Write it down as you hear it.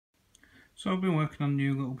So I've been working on a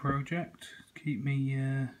new little project to keep me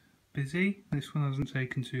busy. This one hasn't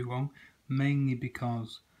taken too long, mainly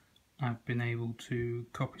because I've been able to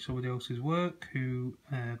copy somebody else's work who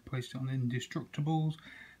placed it on Indestructibles.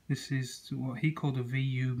 This is what he called a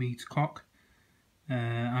VU meter clock.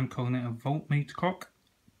 I'm calling it a voltmeter clock.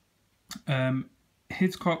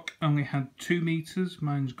 His clock only had 2 meters,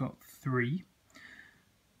 mine's got 3.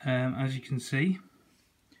 As you can see,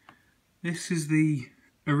 this is the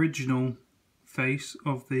original face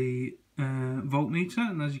of the voltmeter,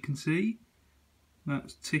 and as you can see,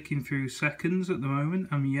 that's ticking through seconds at the moment.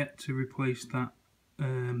 I'm yet to replace that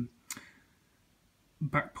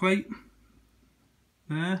back plate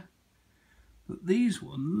there, but these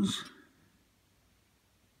ones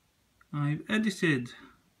I've edited.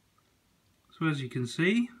 So as you can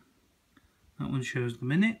see, that one shows the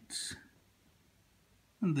minutes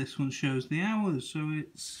and this one shows the hours, so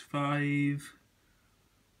it's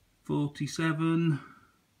 5:47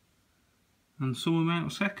 and some amount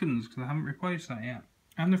of seconds, because I haven't replaced that yet.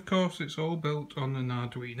 And of course it's all built on an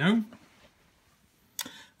Arduino,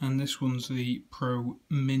 and this one's the Pro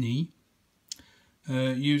Mini,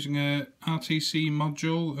 using a RTC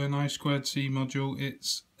module, an I2C module.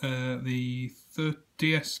 It's the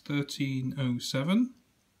DS1307.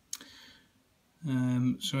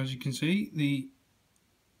 So as you can see, the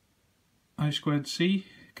I2C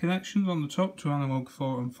connections on the top to analog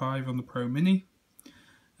 4 and 5 on the Pro Mini,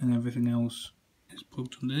 and everything else is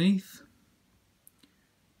plugged underneath.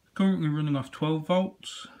 Currently running off 12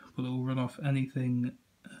 volts, but it will run off anything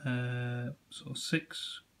sort of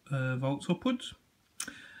 6 volts upwards.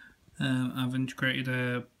 I've integrated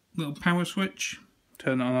a little power switch,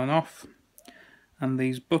 turn it on and off, and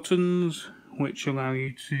these buttons which allow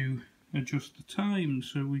you to adjust the time,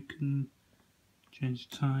 so we can change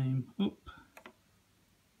the time up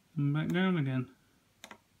and back down again,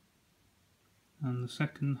 and the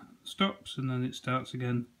second stops and then it starts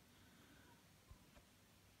again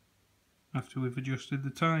after we've adjusted the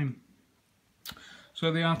time.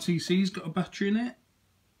 So the RTC's got a battery in it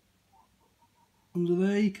under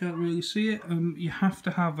there, you can't really see it. You have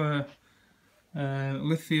to have a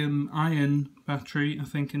lithium ion battery, I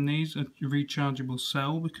think, in these, a rechargeable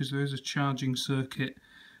cell, because there is a charging circuit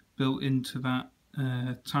built into that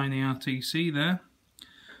tiny RTC there.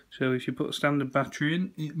 So if you put a standard battery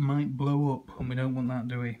in, it might blow up, and we don't want that,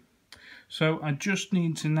 do we? So I just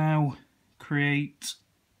need to now create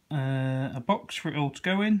a box for it all to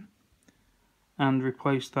go in and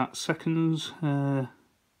replace that seconds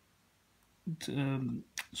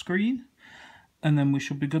screen, and then we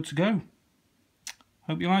should be good to go.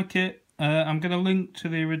 Hope you like it. I'm going to link to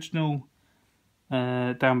the original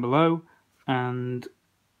down below, and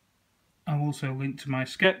I'll also link to my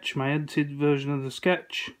sketch, my edited version of the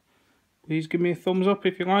sketch. Please give me a thumbs up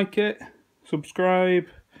if you like it, subscribe,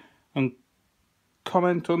 and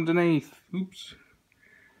comment underneath. Oops.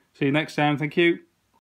 See you next time, thank you.